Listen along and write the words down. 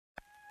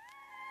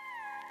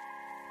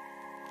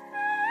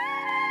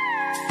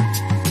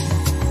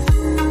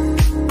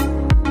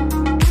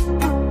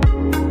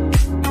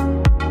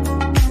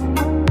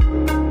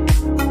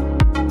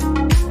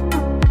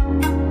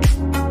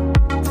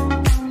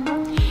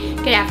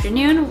Good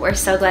afternoon. We're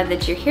so glad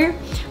that you're here.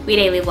 We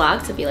daily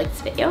vlog, so if you like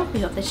this video, we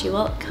hope that you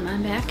will come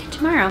on back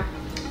tomorrow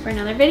for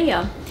another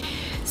video.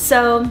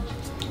 So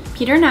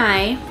Peter and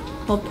I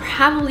will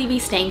probably be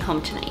staying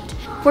home tonight.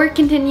 Work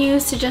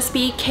continues to just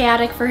be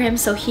chaotic for him,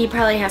 so he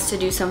probably has to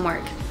do some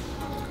work.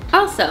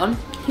 Also,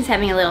 he's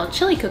having a little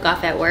chili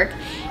cook-off at work,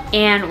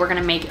 and we're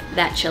gonna make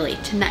that chili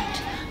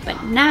tonight.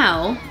 But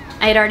now,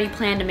 I had already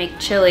planned to make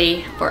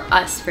chili for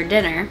us for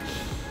dinner,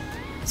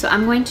 so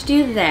I'm going to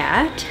do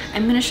that.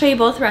 I'm gonna show you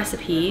both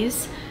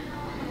recipes.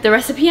 The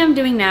recipe I'm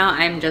doing now,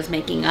 I'm just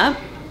making up.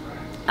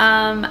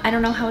 I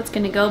don't know how it's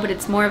gonna go, but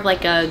it's more of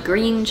like a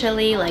green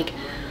chili, like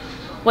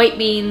white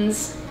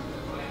beans,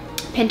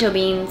 pinto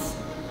beans.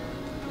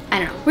 I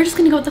don't know, we're just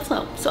gonna go with the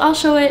flow. So I'll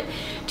show it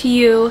to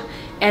you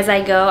as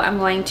I go. I'm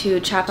going to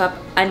chop up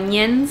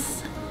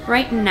onions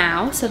right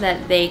now so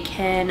that they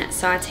can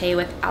saute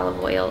with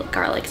olive oil,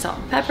 garlic, salt,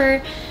 and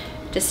pepper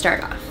to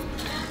start off.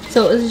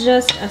 So it was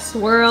just a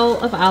swirl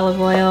of olive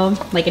oil,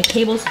 like a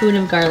tablespoon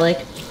of garlic,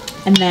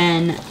 and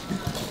then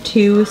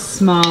 2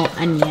 small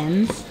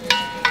onions.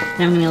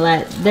 And I'm gonna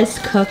let this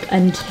cook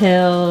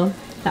until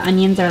the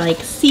onions are like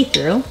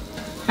see-through.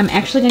 I'm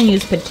actually gonna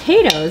use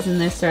potatoes in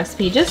this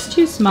recipe, just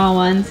 2 small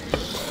ones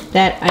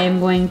that I am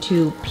going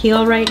to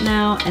peel right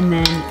now and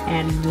then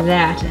add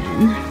that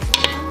in.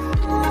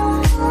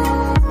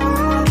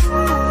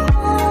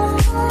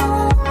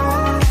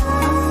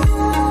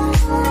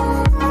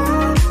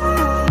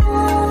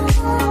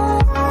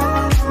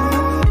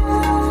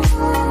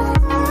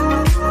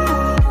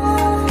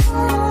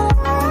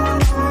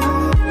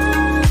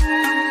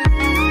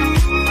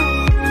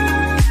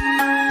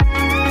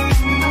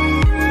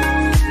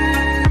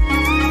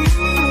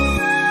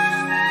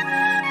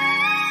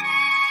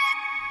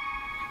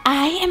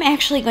 I'm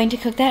actually going to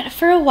cook that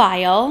for a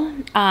while.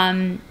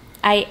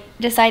 I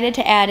decided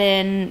to add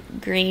in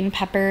green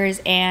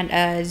peppers and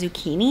a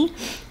zucchini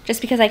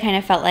just because I kind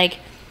of felt like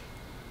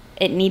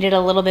it needed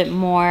a little bit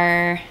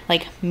more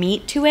like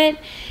meat to it,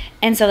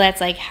 and so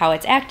that's like how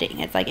it's acting.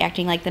 It's like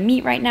acting like the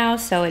meat right now,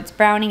 so it's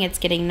browning, it's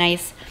getting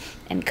nice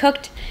and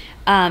cooked.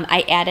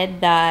 I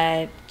added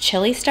the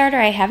chili starter.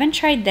 I haven't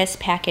tried this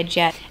package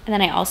yet, and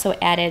then I also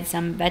added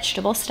some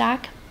vegetable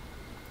stock.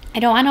 I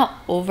don't want to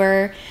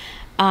over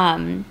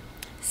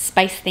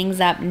spice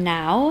things up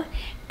now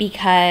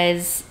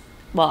because,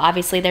 well,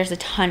 obviously there's a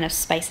ton of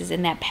spices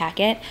in that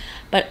packet,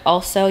 but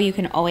also you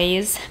can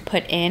always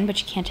put in,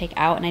 but you can't take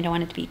out, and I don't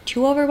want it to be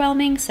too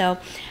overwhelming, so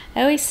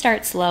I always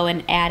start slow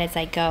and add as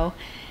I go,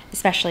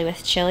 especially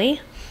with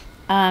chili.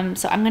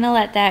 So I'm gonna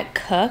let that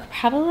cook,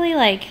 probably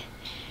like,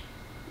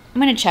 I'm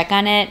gonna check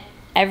on it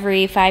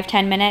every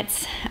 5-10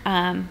 minutes,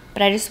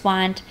 but I just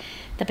want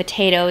the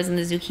potatoes and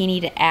the zucchini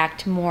to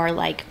act more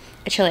like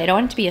a chili. I don't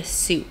want it to be a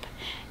soup,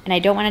 and I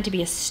don't want it to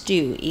be a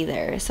stew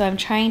either. So I'm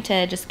trying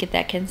to just get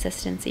that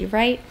consistency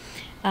right.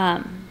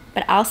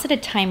 But I'll set a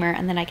timer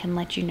and then I can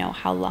let you know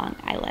how long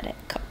I let it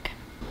cook.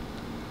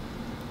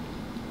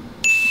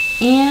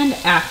 And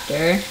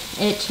after,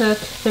 it took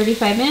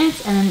 35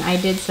 minutes, and then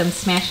I did some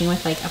smashing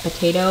with like a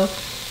potato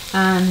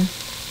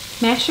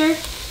masher.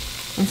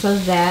 And so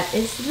that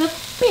is the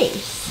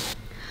base.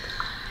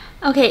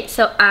 Okay,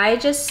 so I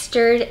just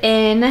stirred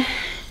in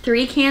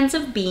 3 cans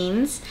of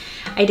beans.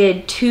 I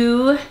did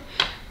 2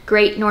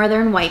 Great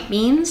Northern white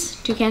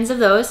beans, 2 cans of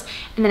those,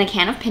 and then a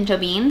can of pinto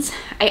beans.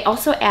 I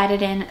also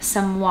added in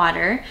some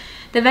water.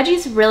 The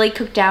veggies really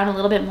cooked down a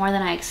little bit more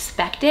than I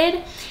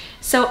expected,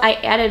 so I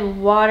added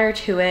water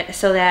to it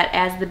so that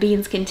as the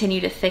beans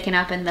continue to thicken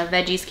up and the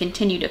veggies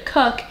continue to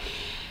cook,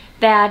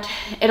 that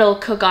it'll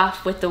cook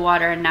off with the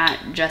water and not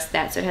just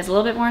that, so it has a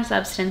little bit more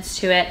substance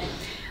to it.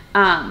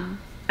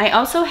 I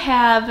also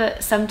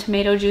have some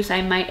tomato juice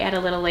I might add a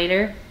little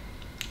later.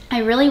 I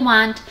really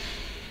want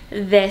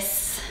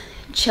this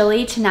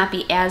chili to not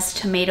be as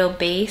tomato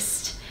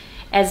based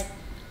as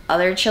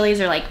other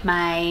chilies or like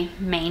my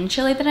main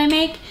chili that I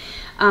make.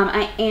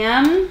 I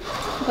am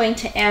going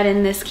to add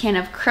in this can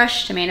of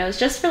crushed tomatoes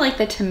just for like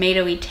the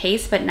tomatoey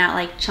taste, but not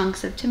like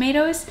chunks of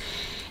tomatoes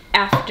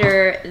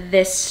after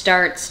this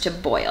starts to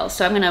boil.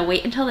 So I'm gonna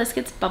wait until this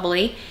gets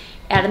bubbly,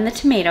 add in the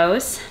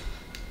tomatoes,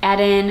 add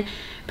in,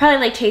 probably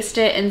like taste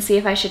it and see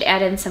if I should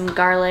add in some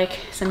garlic,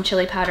 some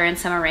chili powder, and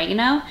some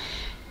oregano.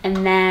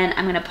 And then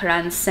I'm gonna put it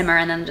on simmer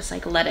and then just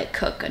like let it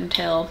cook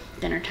until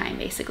dinner time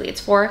basically.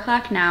 It's 4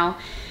 o'clock now.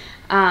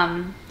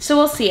 So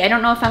we'll see. I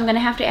don't know if I'm gonna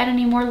have to add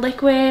any more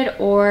liquid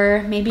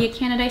or maybe a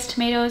can of diced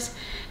tomatoes.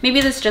 Maybe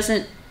this just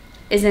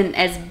isn't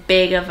as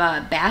big of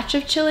a batch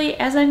of chili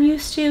as I'm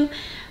used to.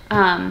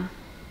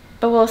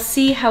 But we'll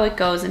see how it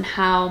goes and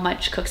how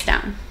much cooks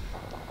down.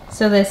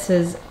 So this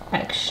is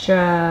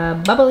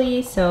extra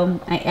bubbly,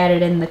 so I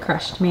added in the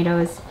crushed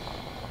tomatoes,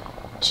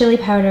 chili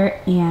powder,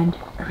 and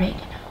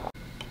oregano.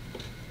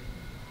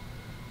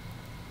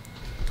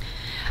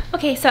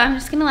 Okay, so I'm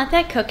just gonna let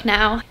that cook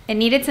now. It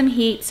needed some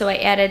heat, so I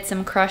added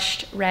some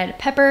crushed red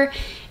pepper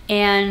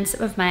and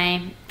some of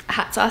my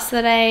hot sauce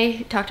that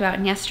I talked about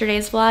in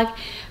yesterday's vlog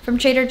from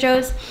Trader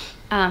Joe's.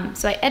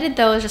 So I added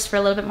those just for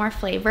a little bit more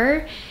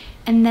flavor.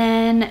 and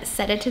then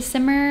set it to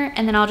simmer,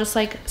 and then I'll just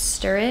like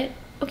stir it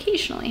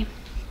occasionally.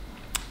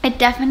 It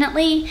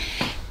definitely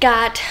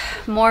got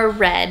more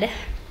red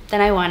than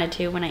I wanted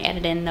to when I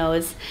added in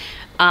those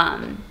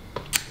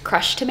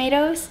crushed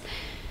tomatoes,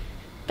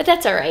 but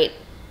that's all right.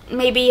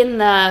 Maybe in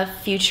the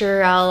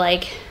future I'll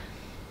like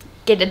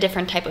get a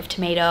different type of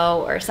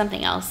tomato or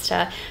something else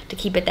to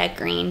keep it that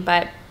green,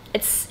 but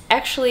it's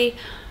actually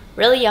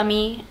really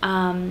yummy.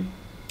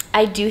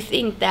 I do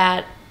think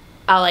that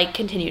I'll like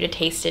continue to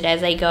taste it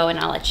as I go, and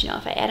I'll let you know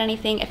if I add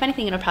anything. If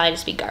anything, it'll probably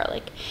just be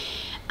garlic,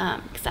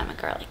 because I'm a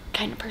garlic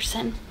kind of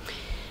person.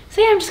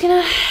 So yeah, I'm just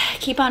gonna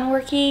keep on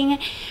working,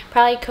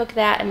 probably cook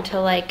that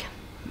until like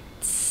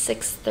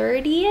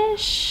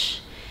 6:30ish.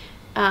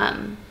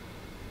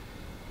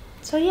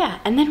 So yeah,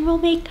 and then we'll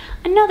make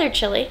another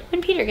chili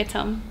when Peter gets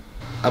home.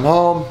 I'm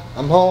home.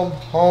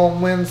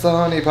 Home wins the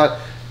honey pot.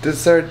 Did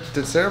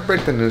Sarah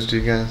break the news to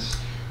you guys?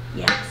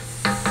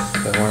 Yes.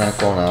 That we're not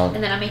going out.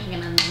 And then I'm making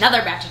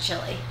another batch of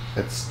chili.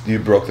 You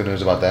broke the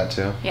news about that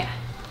too? Yeah.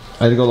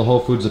 I had to go to Whole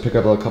Foods to pick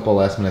up a couple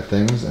last minute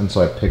things, and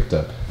so I picked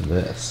up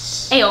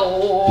this.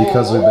 Ayo.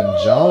 Because we've been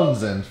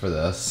jonesing for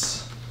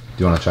this.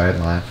 Do you want to try it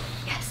live?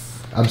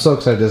 Yes. I'm so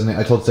excited, Disney.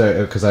 I told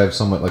Sarah, because I have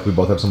so much, like we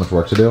both have so much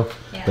work to do.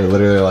 Yeah. That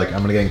literally, like,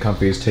 I'm going to get in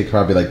comfies, take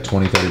probably like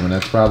 20-30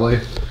 minutes probably,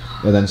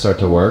 and then start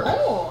to work.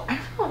 Oh, I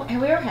don't know.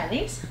 Have we ever had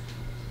these?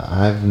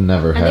 I've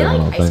never had one. I Are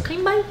don't they like think. ice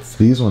cream bites?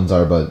 These ones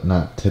are, but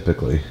not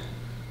typically.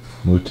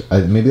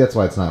 Maybe that's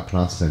why it's not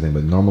pronounced the same thing,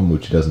 but normal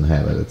mochi doesn't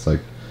have it. It's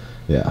like,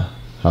 yeah.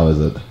 How is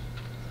it?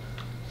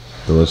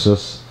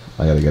 Delicious?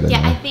 I gotta get it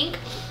now. Yeah,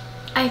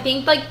 I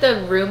think like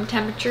the room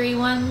temperature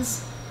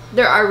ones,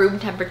 there are room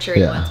temperature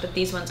ones, but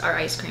these ones are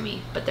ice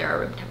creamy, but there are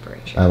room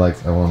temperature. I want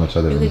to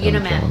try the room get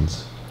them temperature at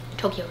ones.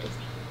 Tokyo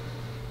Disney.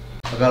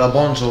 I got a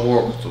bunch of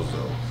work to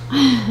do.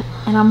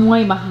 And I'm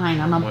way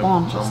behind on a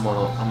bunch. I'm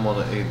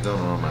gonna eat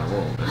dinner in my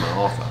room, in my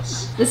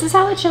office. This is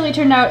how the chili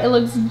turned out. It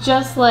looks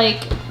just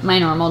like my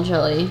normal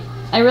chili.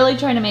 I really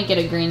tried to make it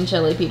a green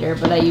chili, Peter,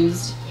 but I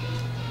used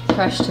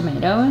crushed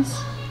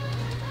tomatoes.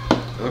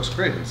 It looks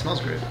great. It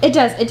smells great. It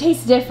does. It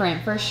tastes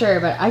different for sure,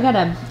 but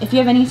if you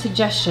have any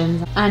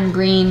suggestions on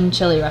green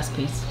chili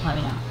recipes, let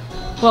me know.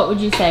 What would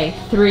you say?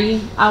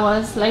 3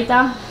 hours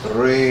later?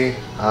 3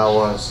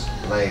 hours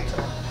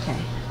later.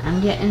 Okay, I'm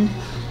getting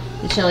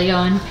the chili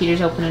going. Peter's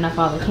opening up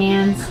all the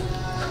cans.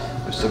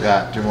 We still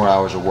got 3 more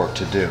hours of work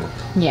to do.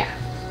 Yeah.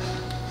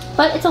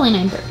 But it's only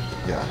 9:30.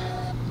 Yeah.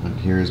 And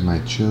here's my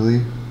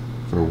chili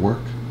for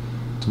work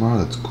tomorrow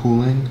that's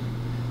cooling.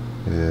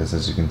 It is,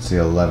 as you can see,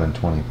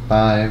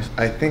 11:25.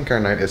 I think our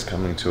night is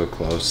coming to a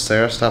close.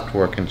 Sarah stopped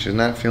working. She's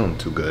not feeling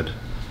too good.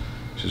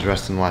 She's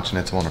resting watching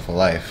It's a Wonderful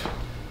Life.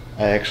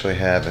 I actually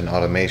have an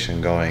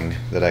automation going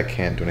that I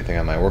can't do anything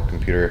on my work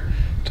computer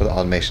until the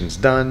automation's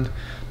done.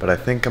 But I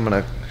think I'm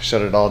gonna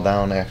shut it all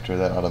down after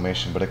that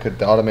automation. But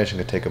the automation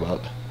could take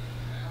about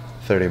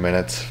 30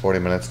 minutes, 40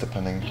 minutes,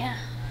 depending. Yeah.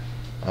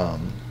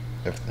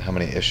 How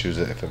many issues,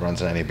 if it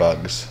runs into any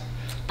bugs.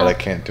 But I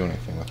can't do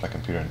anything with my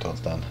computer until it's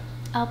done.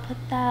 I'll put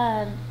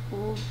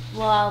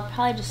I'll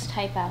probably just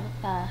type out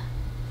the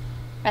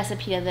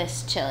recipe of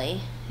this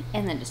chili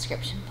in the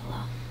description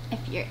below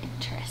if you're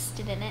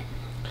interested in it.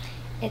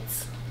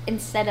 It's,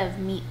 instead of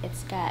meat,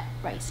 it's got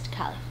riced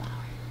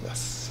cauliflower.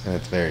 Yes, and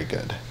it's very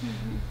good.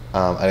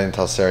 I didn't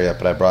tell Sarah yet,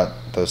 but I brought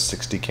those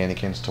 60 candy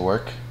canes to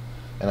work.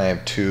 And I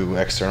have 2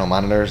 external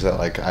monitors that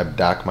I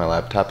dock my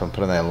laptop and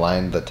put in. I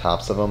lined the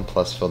tops of them,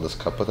 plus filled this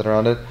cup with it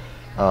around it.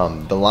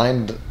 The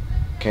lined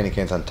candy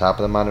canes on top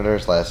of the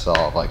monitors lasted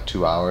all of like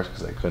 2 hours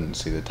because I couldn't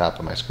see the top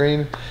of my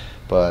screen.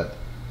 But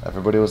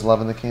everybody was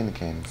loving the candy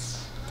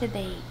canes. Did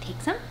they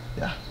take some?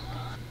 Yeah.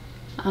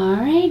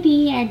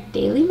 Alrighty, our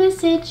daily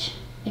message.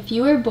 If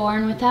you were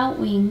born without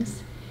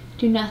wings,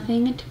 do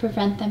nothing to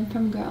prevent them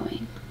from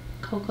growing.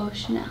 Coco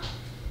Chanel.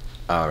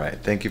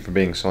 Alright, thank you for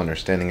being so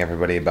understanding,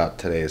 everybody, about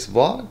today's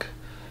vlog.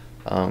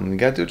 You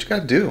gotta do what you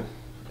gotta do.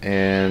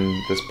 And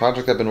this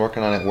project I've been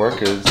working on at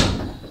work is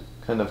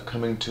kind of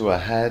coming to a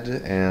head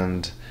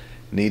and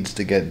needs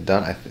to get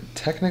done.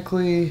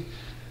 Technically,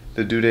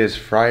 the due date is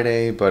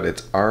Friday, but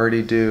it's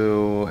already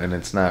due, and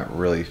it's not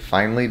really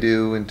finally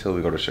due until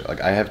we go to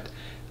Chicago.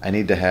 I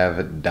need to have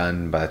it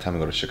done by the time we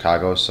go to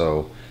Chicago,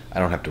 so I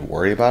don't have to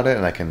worry about it,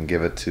 and I can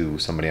give it to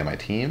somebody on my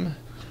team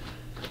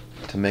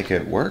to make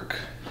it work.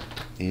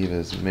 Eve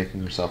is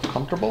making herself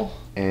comfortable,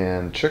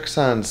 and trick's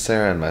on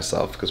Sarah and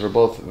myself because we're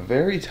both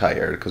very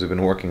tired because we've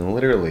been working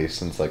literally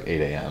since like 8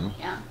 a.m.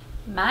 Yeah.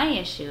 My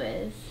issue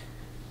is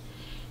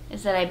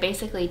that I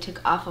basically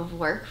took off of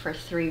work for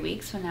 3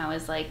 weeks when I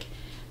was like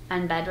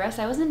on bed rest.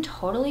 I wasn't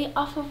totally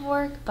off of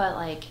work, but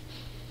like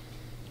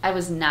I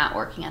was not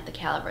working at the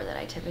caliber that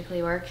I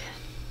typically work.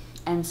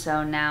 And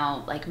so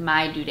now like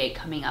my due date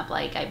coming up,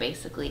 like I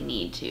basically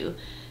need to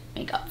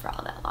make up for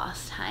all that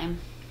lost time.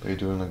 But you're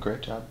doing a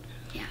great job.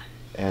 Yeah.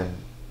 And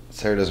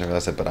Sarah doesn't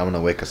realize it, but I'm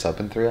gonna wake us up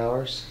in 3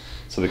 hours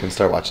so we can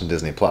start watching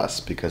Disney Plus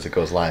because it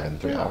goes live in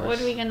 3 hours.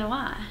 What are we gonna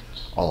watch?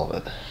 All of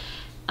it.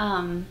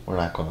 We're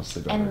not going to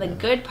sleep. And the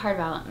good part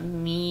about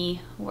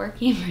me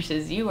working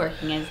versus you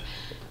working is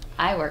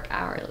I work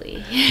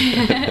hourly.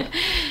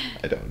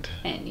 I don't.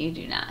 And you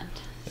do not.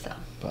 So.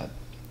 But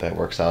that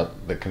works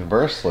out. But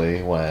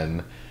conversely,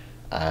 when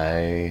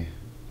I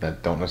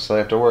don't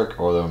necessarily have to work,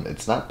 or when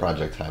it's not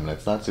project time and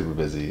it's not super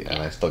busy, and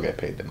I still get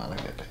paid the amount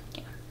I get paid.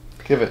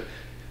 Yeah.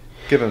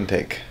 Give and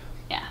take.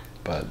 Yeah.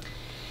 But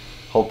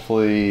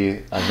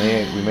hopefully,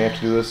 we may have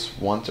to do this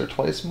once or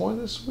twice more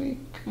this week.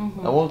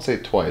 I won't say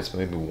twice, but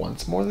maybe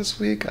once more this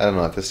week. I don't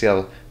know. I have to see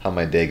how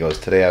my day goes.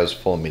 Today I was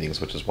full of meetings,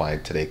 which is why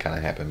today kind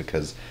of happened,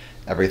 because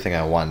everything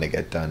I wanted to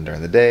get done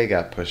during the day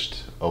got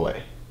pushed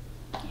away.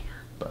 Yeah.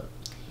 But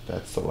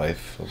that's the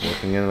life of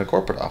working in a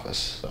corporate office.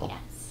 So.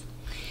 Yes.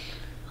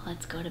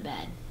 Let's go to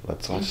bed.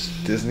 Let's watch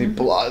Disney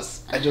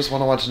Plus. I just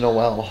want to watch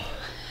Noelle.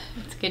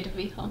 It's good to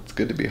be home. It's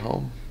good to be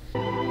home.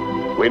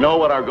 We know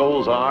what our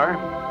goals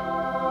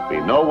are. We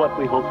know what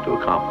we hope to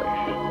accomplish.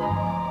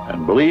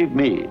 And believe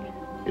me,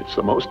 it's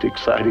the most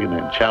exciting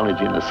and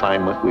challenging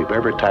assignment we've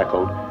ever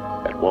tackled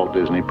at Walt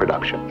Disney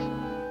Productions.